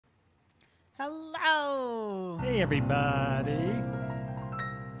Hello. Hey, everybody.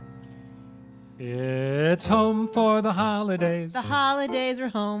 It's home for the holidays. The holidays we're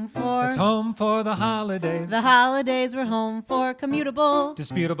home for. It's home for the holidays. The holidays we're home for. Commutable.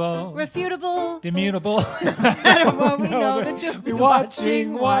 Disputable. Refutable. Immutable. No matter what, we know that you'll be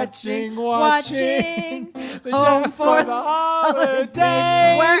watching. watching. The Home show for the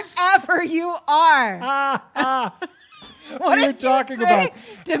holidays. Wherever you are. What are you did talking you say? about?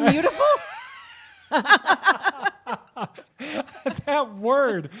 Demutable? That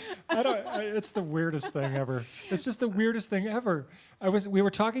word. It's the weirdest thing ever. It's just the weirdest thing ever. We were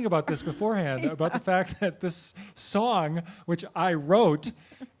talking about this beforehand, about the fact that this song, which I wrote,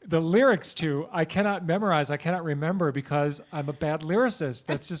 the lyrics to, I cannot memorize, I cannot remember because I'm a bad lyricist.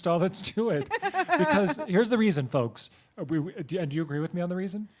 That's just all that's to it. Because here's the reason, folks. And do you agree with me on the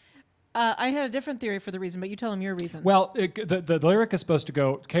reason? I had a different theory for the reason, but you tell them your reason. Well, the lyric is supposed to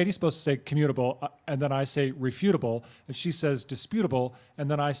go, Katie's supposed to say commutable, and then I say refutable, and she says disputable,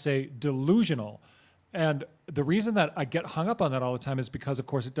 and then I say delusional. And the reason that I get hung up on that all the time is because, of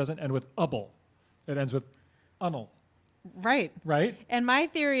course, it doesn't end with ubble. It ends with unnel. Right. Right? And my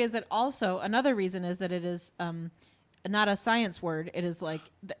theory is that also another reason is that it is not a science word. It is like,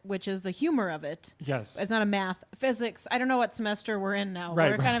 which is the humor of it. Yes. It's not a math, physics. I don't know what semester we're in now.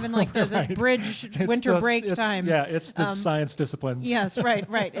 Right, we're kind of in like this right. bridge winter break time. Yeah, it's the science disciplines. Yes,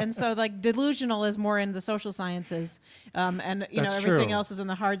 right. And so like delusional is more in the social sciences, and That's everything true. else is in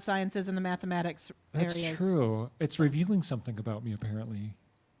the hard sciences and the mathematics That's areas. true. It's revealing something about me, apparently.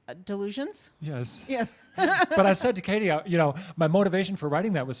 Delusions? Yes. Yes. But I said to Katie, my motivation for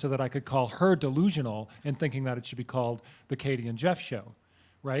writing that was so that I could call her delusional and thinking that it should be called The Katie and Jeff Show,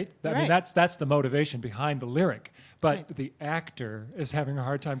 right? I mean, that's the motivation behind the lyric. But the actor is having a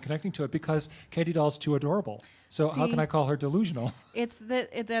hard time connecting to it because Katie Dahl's too adorable. So how can I call her delusional?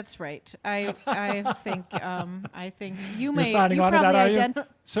 That's right. I think you may. You're signing you on to that, probably are you?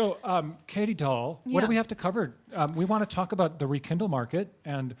 So, Katie Dahl, what do we have to cover? We want to talk about the Rekindle market,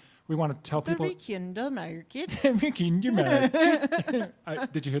 and we want to tell people. The Rekindle market. Rekindle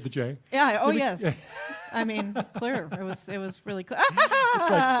market. Did you hear the J? Yeah. Oh, yes. I mean, clear. It was really clear. It's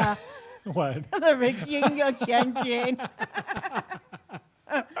like, what? The Rekindle champion.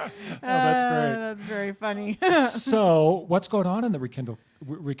 Oh, that's great. That's very funny. So, what's going on in the Rekindle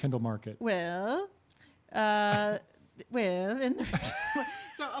market? Well, so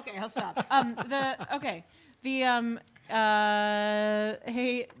okay, I'll stop.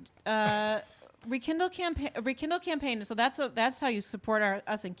 Rekindle campaign. So that's how you support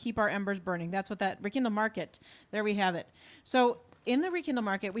us and keep our embers burning. That's what that Rekindle market. There we have it. So in the Rekindle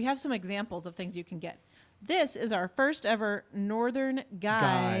market, we have some examples of things you can get. This is our first ever Northern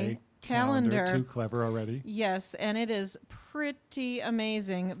Guy calendar. Too clever already. Yes, and it is pretty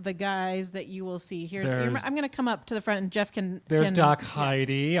amazing, the guys that you will see. I'm going to come up to the front and Jeff can... There's Doc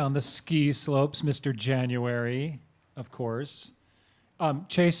Heidi on the ski slopes, Mr. January, of course.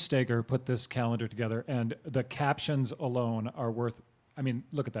 Chase Steger put this calendar together, and the captions alone are worth... I mean,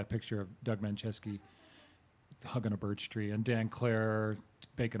 look at that picture of Doug Mancheski hugging a birch tree, and Dan Clare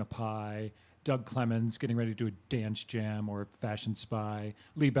baking a pie... Doug Clemens getting ready to do a dance jam or fashion spy.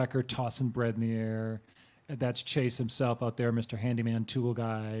 Lee Becker tossing bread in the air. And that's Chase himself out there, Mr. Handyman Tool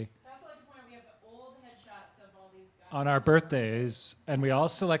Guy. I also like to point out we have the old headshots of all these guys. On our birthdays. And we all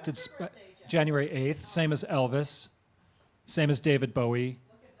selected January 8th, same as Elvis, same as David Bowie,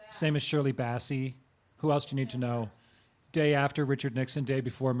 same as Shirley Bassey. Who else do you need to know? Day after Richard Nixon, day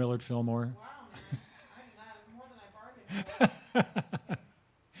before Millard Fillmore. Wow, man. I'm more than I bargained for.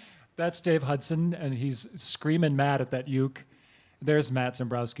 That's Dave Hudson, and he's screaming mad at that uke. There's Matt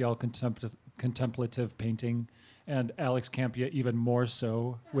Zembrowski, all contemplative painting, and Alex Campia even more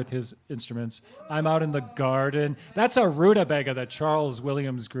so with his instruments. I'm out in the garden. That's a rutabaga that Charles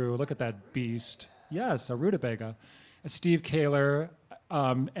Williams grew. Look at that beast. Yes, a rutabaga. Steve Kaler.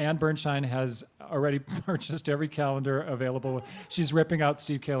 Ann Bernstein has already purchased every calendar available. She's ripping out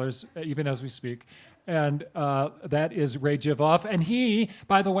Steve Kaler's even as we speak. And that is Ray Jivoff, and he,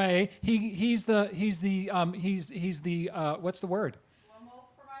 by the way, he's the what's the word? Blow mold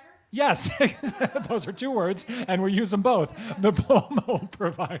provider? Yes, those are two words, and we use them both. The blow mold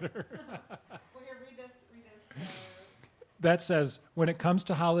provider. Well, here, read this. That says, when it comes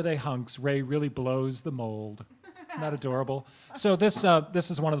to holiday hunks, Ray really blows the mold. Isn't that adorable? So this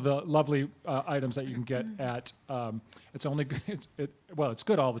is one of the lovely items that you can get at. It's only it's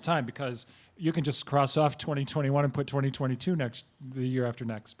good all the time because you can just cross off 2021 and put 2022 the year after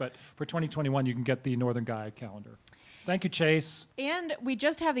next. But for 2021, you can get the Northern Guy calendar. Thank you, Chase. And we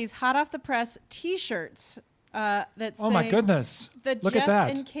just have these hot off the press T-shirts that say Oh my goodness! the Look Jeff at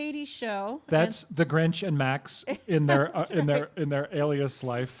that. and Katie show. That's the Grinch and Max in their in their alias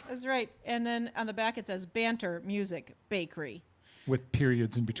life, That's right. And then on the back it says banter, music, bakery. with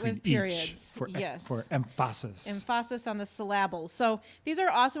periods in between With periods, each yes. for emphasis. Emphasis on the syllables. So these are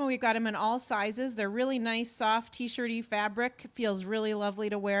awesome. We've got them in all sizes. They're really nice, soft t-shirty fabric. Feels really lovely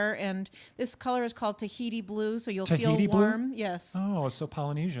to wear. And this color is called Tahiti blue, so you'll Tahiti feel warm. blue? Yes. Oh, it's so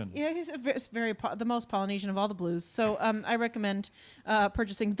Polynesian. Yeah, it's very the most Polynesian of all the blues. So I recommend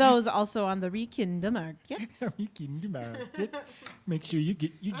purchasing those also on the Rekindle market. Make sure you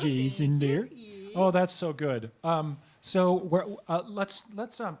get your J's in there. Oh, that's so good. So let's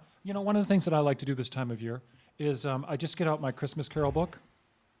one of the things that I like to do this time of year is I just get out my Christmas Carol book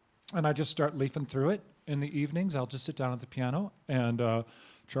and I just start leafing through it in the evenings. I'll just sit down at the piano and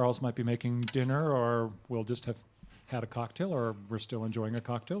Charles might be making dinner, or we'll just have had a cocktail, or we're still enjoying a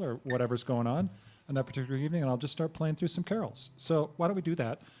cocktail, or whatever's going on that particular evening, and I'll just start playing through some carols. So why don't we do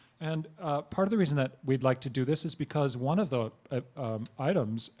that? And part of the reason that we'd like to do this is because one of the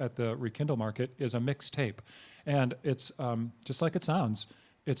items at the Rekindle Market is a mixtape. And it's just like it sounds.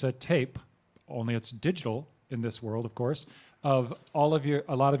 It's a tape, only it's digital in this world, of course, of a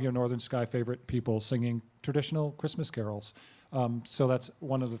lot of your Northern Sky favorite people singing traditional Christmas carols. So that's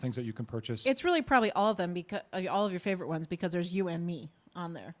one of the things that you can purchase. It's really probably all of them, because all of your favorite ones, because there's you and me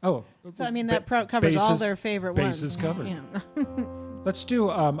on there. Oh. So, I mean, that covers all their favorite ones. Bases covered. Yeah. Let's do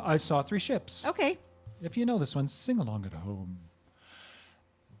I Saw Three Ships. Okay. If you know this one, sing along at home.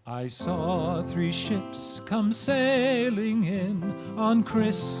 I saw three ships come sailing in on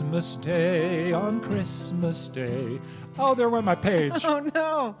Christmas Day, on Christmas Day. Oh, there went my page. Oh,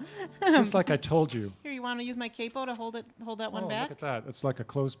 no. Just like I told you. Here, you want to use my capo to hold that one back? Look at that. It's like a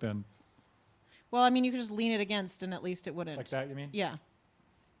clothespin. Well, I mean, you could just lean it against and at least it wouldn't. Like that, you mean? Yeah.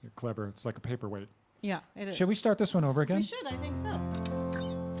 You're clever. It's like a paperweight. Yeah, it is. Should we start this one over again? We should, I think so.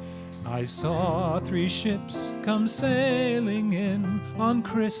 I saw three ships come sailing in on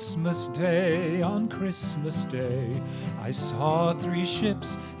Christmas Day, on Christmas Day. I saw three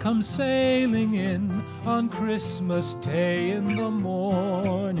ships come sailing in on Christmas Day in the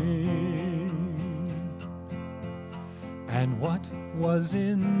morning. And what was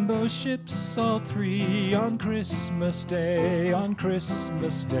in those ships, all three, on Christmas Day, on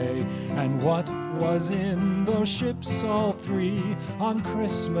Christmas Day? And what was in those ships, all three, on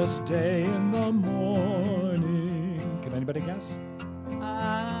Christmas Day in the morning? Can anybody guess?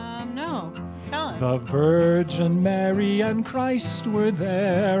 No. Tell us. The Virgin Mary and Christ were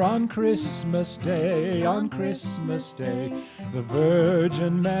there on Christmas Day, on Christmas Day. The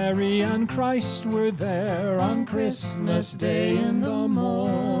Virgin Mary and Christ were there on Christmas Day in the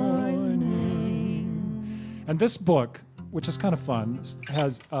morning. And this book, which is kind of fun,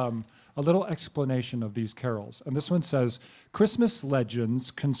 has a little explanation of these carols. And this one says, Christmas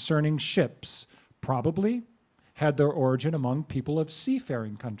legends concerning ships probably had their origin among people of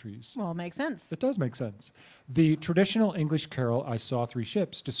seafaring countries. Well, it makes sense. It does make sense. The traditional English carol, I Saw Three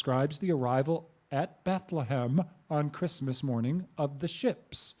Ships, describes the arrival at Bethlehem on Christmas morning of the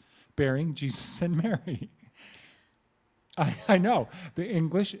ships bearing Jesus and Mary. I know. The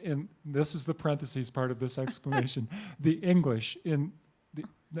English, in this is the parentheses part of this explanation. The English in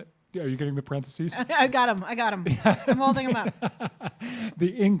are you getting the parentheses? I got him. I'm holding him up. The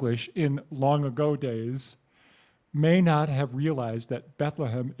English in long ago days may not have realized that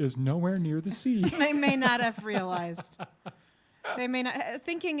Bethlehem is nowhere near the sea. They may not have realized. They may not,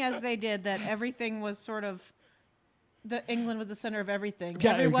 thinking as they did that everything was sort of, England was the center of everything.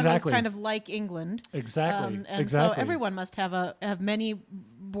 Yeah, everyone exactly. was kind of like England. Exactly. And exactly. so everyone must have many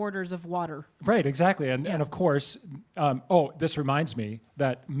borders of water. Right, exactly. And of course, this reminds me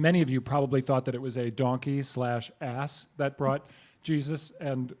that many of you probably thought that it was a donkey/ass that brought Jesus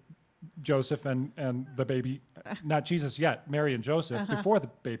and Joseph and the baby, not Jesus yet, Mary and Joseph, before the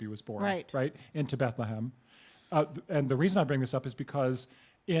baby was born, right, into Bethlehem. And the reason I bring this up is because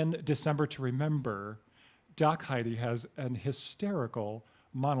in December to Remember, Doc Heidi has an hysterical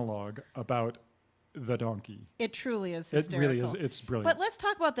monologue about the donkey. It truly is hysterical. It really is. It's brilliant. But let's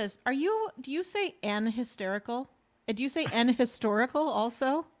talk about this. Do you say "an hysterical"? Do you say "an historical"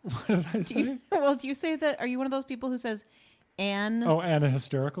 also? What did I say? Do you say that? Are you one of those people who says "an"? Oh, and a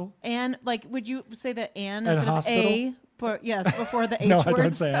hysterical? And would you say that "an" And instead hospital? of "a"? Yes, before the H No, words. I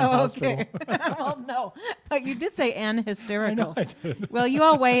don't say "an hospital." Okay. Well, no, but you did say "an hysterical." I know I did. Well, you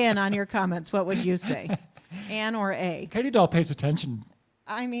all weigh in on your comments. What would you say, "an" or "a"? Katie Dahl pays attention.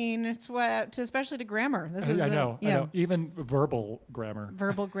 I mean, it's especially to grammar. This is I know. Even verbal grammar.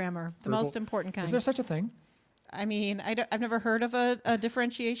 Verbal grammar, the most important kind. Is there such a thing? I mean, I've never heard of a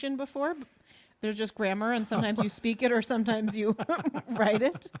differentiation before. There's just grammar, and sometimes you speak it or sometimes you write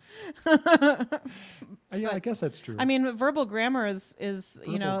it. Yeah, I guess that's true. I mean, verbal grammar is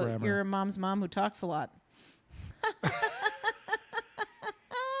Verbal grammar. your mom's mom who talks a lot.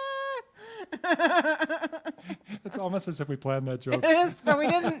 It's almost as if we planned that joke. It is, but we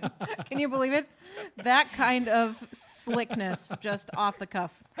didn't. Can you believe it? That kind of slickness, just off the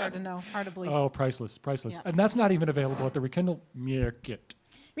cuff. Hard to know. Hard to believe. Oh, priceless, priceless. Yeah. And that's not even available at the Rekindle Market.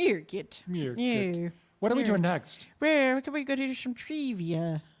 Market. Yeah. What are we doing next? Where can we go do some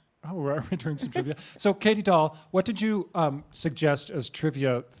trivia? Oh, we're doing some trivia. So, Katie Dahl, what did you suggest as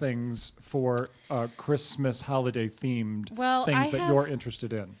trivia things for Christmas holiday themed things that you're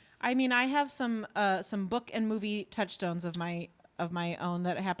interested in? I mean, I have some book and movie touchstones of my own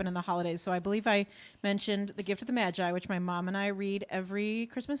that happen in the holidays. So I believe I mentioned The Gift of the Magi, which my mom and I read every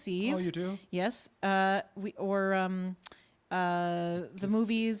Christmas Eve. Oh, you do? Yes. The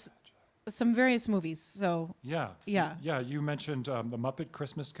movies, some various movies. So Yeah. You mentioned the Muppet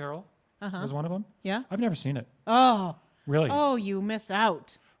Christmas Carol was one of them. yeah. I've never seen it. Oh. Really? Oh, you miss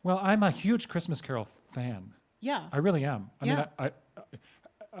out. Well, I'm a huge Christmas Carol fan. Yeah. I really am. I mean,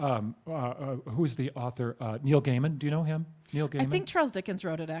 who's the author? Neil Gaiman. Do you know him? Neil Gaiman. I think Charles Dickens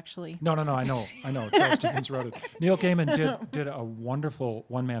wrote it, actually. No. I know. Charles Dickens wrote it. Neil Gaiman did a wonderful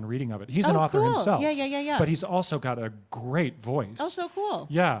one-man reading of it. He's an author cool. himself. Yeah. But he's also got a great voice. Oh, so cool.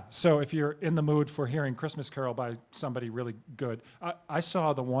 Yeah. So if you're in the mood for hearing Christmas Carol by somebody really good, I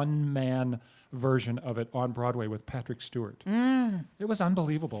saw the one-man version of it on Broadway with Patrick Stewart. It was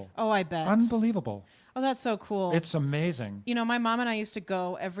unbelievable. Oh, I bet. Unbelievable. Oh, that's so cool. It's amazing. You know, my mom and I used to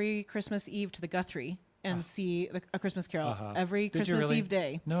go every Christmas Eve to the Guthrie and see A Christmas Carol every Did you Christmas really? Eve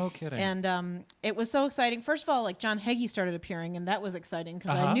day. No kidding. And it was so exciting. First of all, like John Hagee started appearing, and that was exciting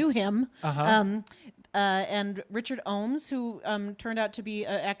because I knew him. And Richard Ohms, who turned out to be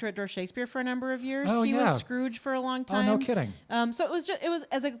an actor at Dorf Shakespeare for a number of years. Oh, he yeah. was Scrooge for a long time. Oh, no kidding. So it was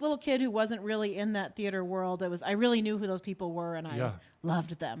as a little kid who wasn't really in that theater world. I really knew who those people were, and I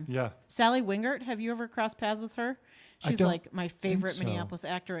loved them. Yeah. Sally Wingert, have you ever crossed paths with her? She's don't like my favorite so. Minneapolis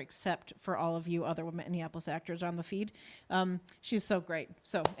actor, except for all of you other Minneapolis actors on the feed. She's so great.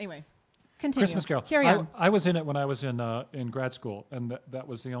 So anyway, continue. Christmas Carol. Carry on. I was in it when I was in grad school, and that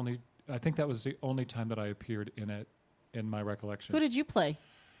was the only. I think that was the only time that I appeared in it, in my recollection. Who did you play?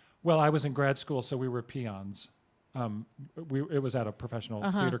 Well, I was in grad school, so we were peons. It was at a professional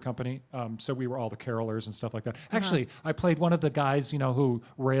theater company, so we were all the carolers and stuff like that. Actually, I played one of the guys, who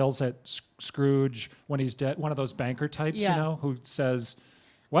rails at Scrooge when he's dead. One of those banker types, who says,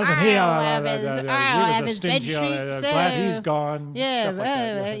 "Wasn't he? He was a stingy. Glad he's gone." Yeah, stuff like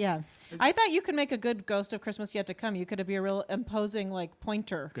that, yeah. I thought you could make a good Ghost of Christmas Yet to Come. You could be a real imposing, like,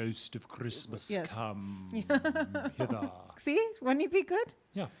 pointer. Ghost of Christmas come hither. See, wouldn't he be good?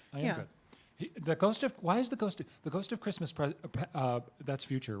 Yeah, I am good. Why is the Ghost of Christmas? That's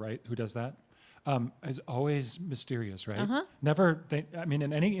Future, right? Who does that? Is always mysterious, right? Never.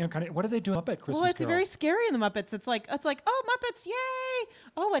 In any incarnate. What do they do up at Christmas? Well, it's Carol? very scary in the Muppets. It's like, oh, Muppets, yay!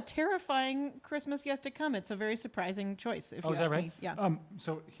 Oh, a terrifying Christmas Yet to Come. It's a very surprising choice. If you is that ask right? me. Yeah.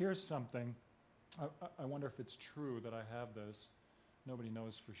 So here's something. I wonder if it's true that I have this. Nobody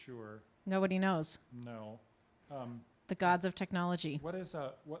knows for sure. Nobody knows. No. The gods of technology. What is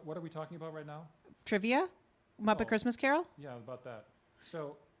what are we talking about right now? Trivia? Muppet Christmas Carol? Yeah, about that.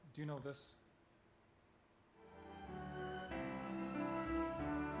 So, do you know this?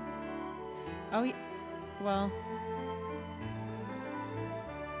 Oh, well.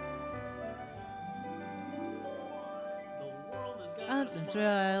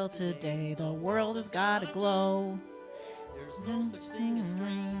 Trial today, the world has got a glow. There's no such thing as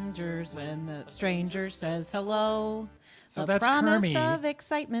Strangers when the stranger says hello. So a that's promise Kermie. of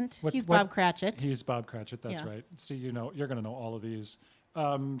excitement. He's Bob Cratchit. He's Bob Cratchit. That's Yeah. right. See, you're going to know all of these.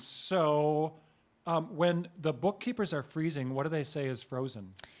 When the bookkeepers are freezing, what do they say is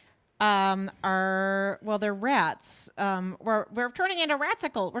frozen? They're rats. We're turning into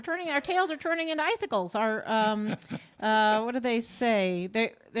ratsicle. Our tails are turning into icicles. What do they say?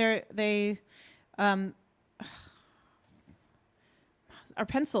 Our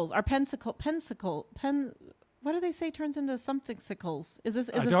pencils, what do they say turns into something sickles? Is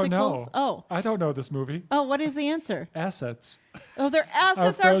this, I it don't sickles? know. Oh. I don't know this movie. Oh, what is the answer? Assets. Oh, their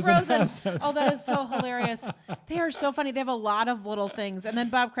assets are frozen. Assets. Oh, that is so hilarious. They are so funny. They have a lot of little things. And then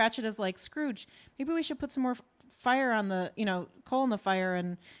Bob Cratchit is like, Scrooge, maybe we should put some more fire on the, coal in the fire.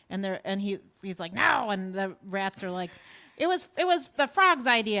 And he's like, no. And the rats are like, it was the frog's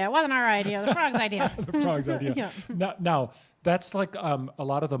idea. It wasn't our idea. The frog's idea. The frog's idea. Yeah. Now, that's like a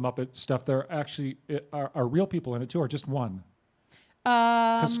lot of the Muppet stuff. There actually are real people in it too, or just one?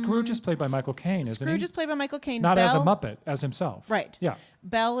 Because Scrooge is played by Michael Caine, isn't Scrooge he? is played by Michael Caine. Not as a Belle- Muppet, as himself. Right. Yeah.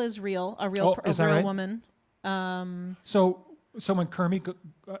 Belle is real, a Oh, real is that right? woman. So when Kermit,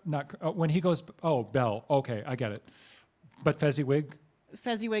 when he goes, oh, Belle. Okay, I get it. But Fezziwig,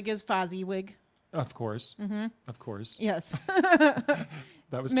 Fezziwig is Fozziewig. of course. Mm-hmm. Of course. Yes. That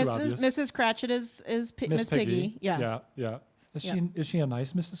was too obvious. Mrs. Cratchit is Miss Piggy. Yeah. Yeah. Yeah. Is she a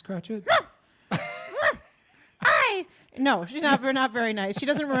nice Mrs. Cratchit? No, she's not very nice. She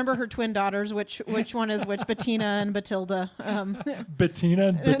doesn't remember her twin daughters, which one is which, Bettina and Batilda. Bettina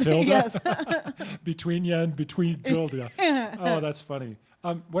and Batilda? Yes. Between you and between Tilda. Oh, that's funny.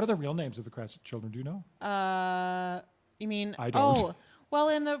 What are the real names of the Cratchit children? Do you know? You mean? I don't. Oh, well,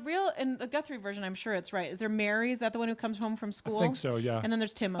 in the Guthrie version, I'm sure it's right. Is there Mary? Is that the one who comes home from school? I think so, yeah. And then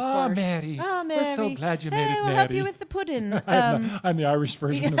there's Tim, of Oh, course. Mary. Oh, Mary. We're so glad you made it, We'll Mary. help you with the pudding. I'm the Irish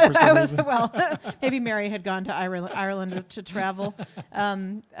version I for some was, reason. well, maybe Mary had gone to Ireland to travel.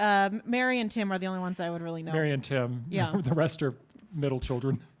 Mary and Tim are the only ones I would really know. Mary and Tim. Yeah. The rest are middle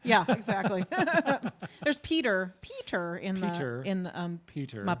children. Yeah, exactly. There's Peter in Peter. the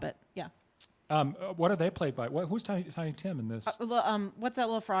Peter. Muppet. Yeah. What are they played by? Who's Tiny Tim in this? What's that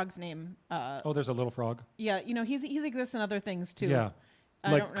little frog's name? Oh, there's a little frog. Yeah, he's exists in other things too. Yeah.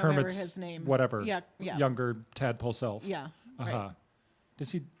 I Like don't remember Kermit's his name. whatever. Yeah, yeah. Younger tadpole self. Yeah. Uh-huh. Right.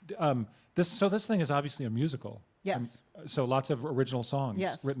 Does he this thing is obviously a musical. Yes. So lots of original songs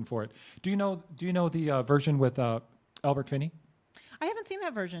Yes. written for it. Do you know the version with Albert Finney? I haven't seen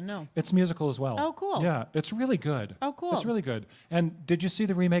that version. No. It's musical as well. Oh, cool. Yeah, it's really good. Oh, cool. It's really good. And did you see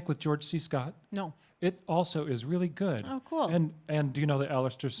the remake with George C. Scott? No. It also is really good. Oh, cool. And do you know the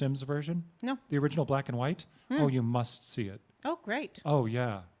Alistair Sims version? No. The original black and white? Oh, you must see it. Oh, great. Oh,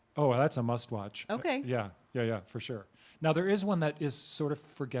 yeah. Oh, that's a must watch. Okay. Yeah, for sure. Now, there is one that is sort of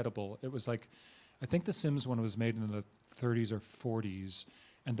forgettable. It was like, I think the Sims one was made in the 30s or 40s.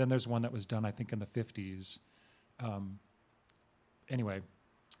 And then there's one that was done, I think, in the 50s. Anyway,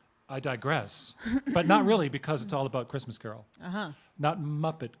 I digress. But not really, because it's all about Christmas Carol. Uh-huh. Not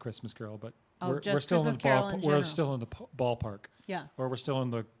Muppet Christmas Carol, but Oh, we're just still Christmas in the Carol in we're general. still in the ballpark. Yeah. Or we're still in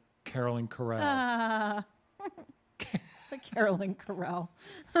the caroling corral. The Carolyn Corral.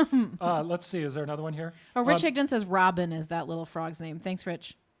 Let's see. Is there another one here? Oh, Rich Higdon says Robin is that little frog's name. Thanks,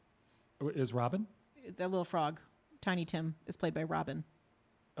 Rich. Is Robin? That little frog, Tiny Tim, is played by Robin.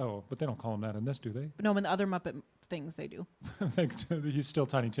 Oh, but they don't call him that in this, do they? But no, in the other Muppet things they do. I think he's still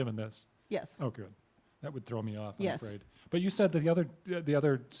Tiny Tim in this. Yes. Oh, good. That would throw me off, I'm Yes. afraid. But you said that the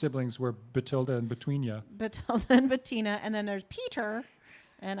other siblings were Batilda and Between Batilda and Bettina, and then there's Peter,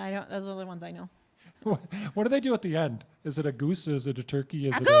 and those are the only ones I know. What do they do at the end? Is it a goose? Is it a turkey?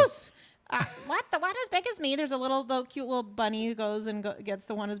 Is A it goose. What? The one as big as me. There's a little cute little bunny who goes and gets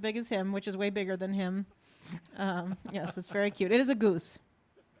the one as big as him, which is way bigger than him. Yes, it's very cute. It is a goose.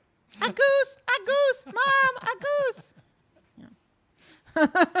 A goose. A goose. Mom. A goose.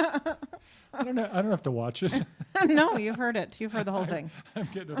 I don't know. I don't have to watch it. No, you've heard it. You've heard the whole thing. I'm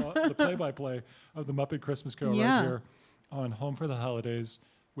getting it all, the play-by-play of the Muppet Christmas Carol Yeah. right here on Home for the Holidays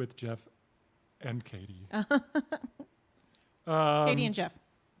with Jeff and Katie. Katie and Jeff.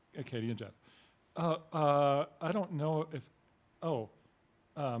 Katie and Jeff. I don't know if.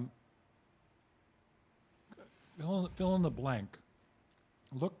 Fill in the blank.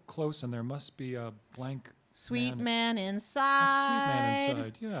 Look close, and there must be a blank. Sweet man. man A inside.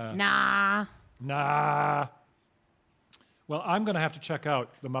 sweet man inside. Yeah. Nah. Well, I'm going to have to check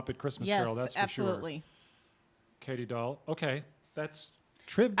out the Muppet Christmas Yes, Carol. That's for absolutely. sure. Katie Dahl. Okay, that's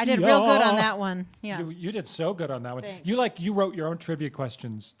trivia. I did real good on that one. Yeah. You did so good on that one. Thanks. You wrote your own trivia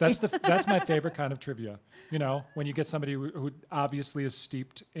questions. That's my favorite kind of trivia. You know, when you get somebody who obviously is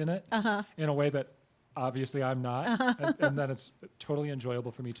steeped in it in a way that obviously I'm not, and then it's totally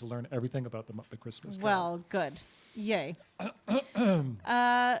enjoyable for me to learn everything about the Muppet Christmas Carol. Well, good. Yay.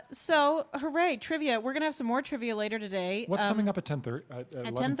 So, hooray, trivia. We're going to have some more trivia later today. What's coming up at 10:30? At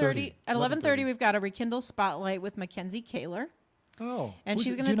 10:30. At 11:30, we've got a Rekindle Spotlight with Mackenzie Kaler. Oh, And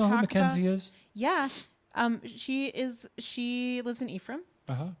she's do going you to know who talk Mackenzie about... is? Yeah. She lives in Ephraim.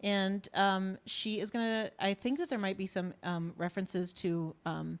 Uh-huh. And she is going to... I think that there might be some references to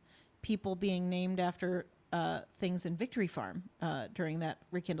people being named after things in Victory Farm during that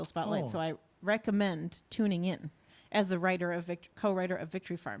Rekindle Spotlight. Oh. So I recommend tuning in as the writer of co-writer of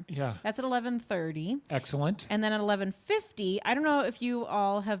Victory Farm. Yeah. That's at 11:30. Excellent. And then at 11:50, I don't know if you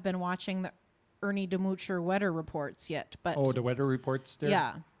all have been watching the Ernie DeMucher weather reports yet, but Oh, the weather reports there?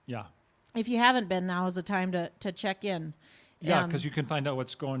 yeah, Yeah. if you haven't been, now is the time to check in. Yeah, because you can find out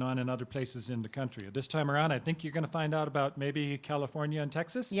what's going on in other places in the country. This time around, I think you're going to find out about maybe California and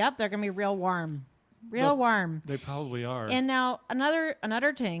Texas. Yep, they're gonna be real warm. real warm. They probably are. And now another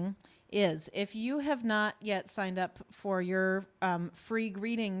thing is, if you have not yet signed up for your free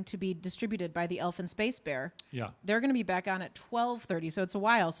greeting to be distributed by the Elf and Space Bear, yeah. they're going to be back on at 12:30, so it's a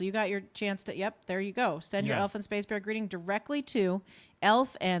while. So you got your chance to, yep, there you go. Send your Yeah. Elf and Space Bear greeting directly to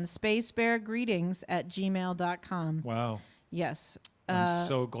elfandspacebeargreetings@gmail.com. Wow. Yes. I'm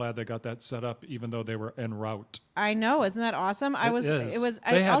so glad they got that set up, even though they were en route. I know, isn't that awesome? It is.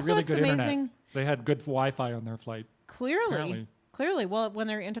 They had also really it's good amazing. internet. They had good Wi-Fi on their flight. Clearly. Well, when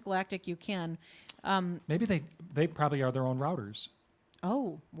they're intergalactic, you can. Maybe they probably are their own routers.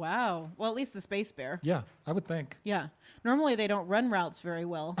 Oh, wow. Well, at least the Space Bear. Yeah, I would think. Yeah. Normally they don't run routes very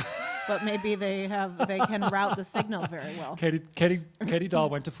well, but maybe they can route the signal very well. Katie Dahl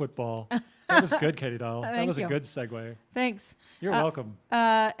went to football. That was good, Katie Dahl. That Thank was you. a good segue. Thanks. You're welcome.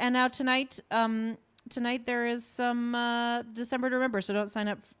 And now tonight there is some December to remember, so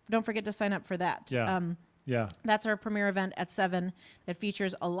don't forget to sign up for that. Yeah. Yeah. That's our premiere event at 7 that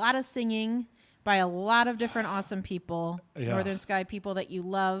features a lot of singing by a lot of different awesome people, Yeah. Northern Sky people that you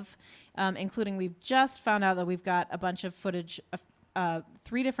love, including we've just found out that we've got a bunch of footage of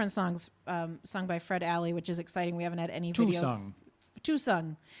 3 different songs sung by Fred Alley, which is exciting. We haven't had any Two video. sung. Two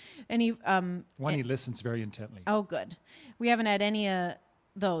sung. Any One he listens very intently. Oh, good. We haven't had any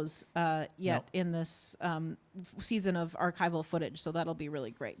those yet Nope. in this season of archival footage, so that'll be really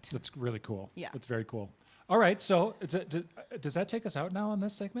great. That's really cool. Yeah. It's very cool. All right. So does that take us out now on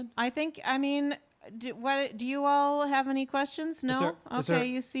this segment? I mean, do you all have any questions? No? is Okay, there-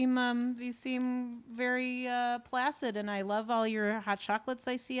 you seem very placid, and I love all your hot chocolates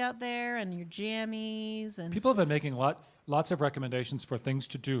I see out there and your jammies and People have been making lots of recommendations for things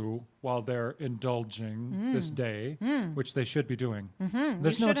to do while they're indulging this day, which they should be doing.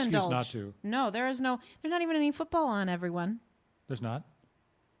 There's you no should excuse indulge. not to. No, there's not even any football on, everyone. There's not?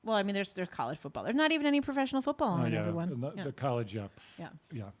 Well, I mean, there's college football. There's not even any professional football on, yeah. everyone. The college, yeah. Yeah.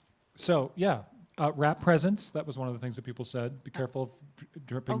 Yeah. So, yeah. Wrap presents. That was one of the things that people said. Be careful of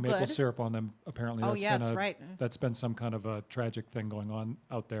dripping maple good. syrup on them. Apparently, Oh, yes, right. That's been some kind of a tragic thing going on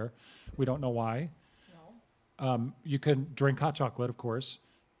out there. We don't know why. No. You can drink hot chocolate, of course,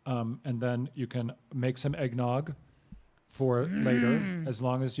 and then you can make some eggnog for later, as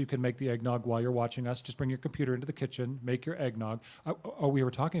long as you can make the eggnog while you're watching us. Just bring your computer into the kitchen, make your eggnog. We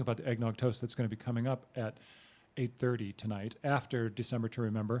were talking about the eggnog toast that's going to be coming up at 8:30 tonight, after December to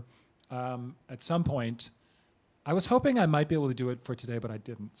Remember. At some point, I was hoping I might be able to do it for today, but I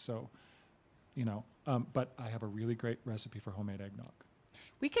didn't. So, but I have a really great recipe for homemade eggnog.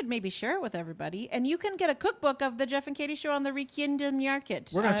 We could maybe share it with everybody, and you can get a cookbook of the Jeff and Katie Show on the Rekindle Market.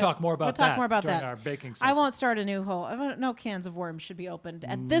 We're going to talk more about that. We'll talk more about during that. our baking I segment. won't start a new hole. No cans of worms should be opened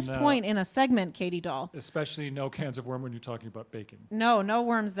at this No. point in a segment, Katie Dahl. Especially no cans of worm when you're talking about baking. No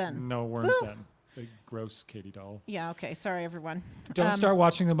worms then. No worms Whew. then. Big gross Katie Doll. Yeah, okay. Sorry, everyone. Don't start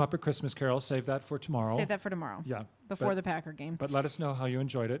watching them up at Christmas Carol. Save that for tomorrow. Save that for tomorrow. Yeah. Before the Packer game. But let us know how you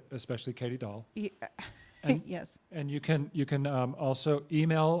enjoyed it, especially Katie Doll. And, yes. And you can also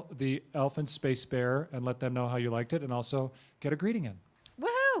email the Elf and Space Bear and let them know how you liked it, and also get a greeting in. Woohoo!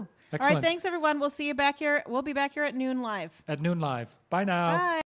 All Excellent. right, thanks, everyone. We'll see you back here. We'll be back here at noon live. At noon live. Bye now. Bye.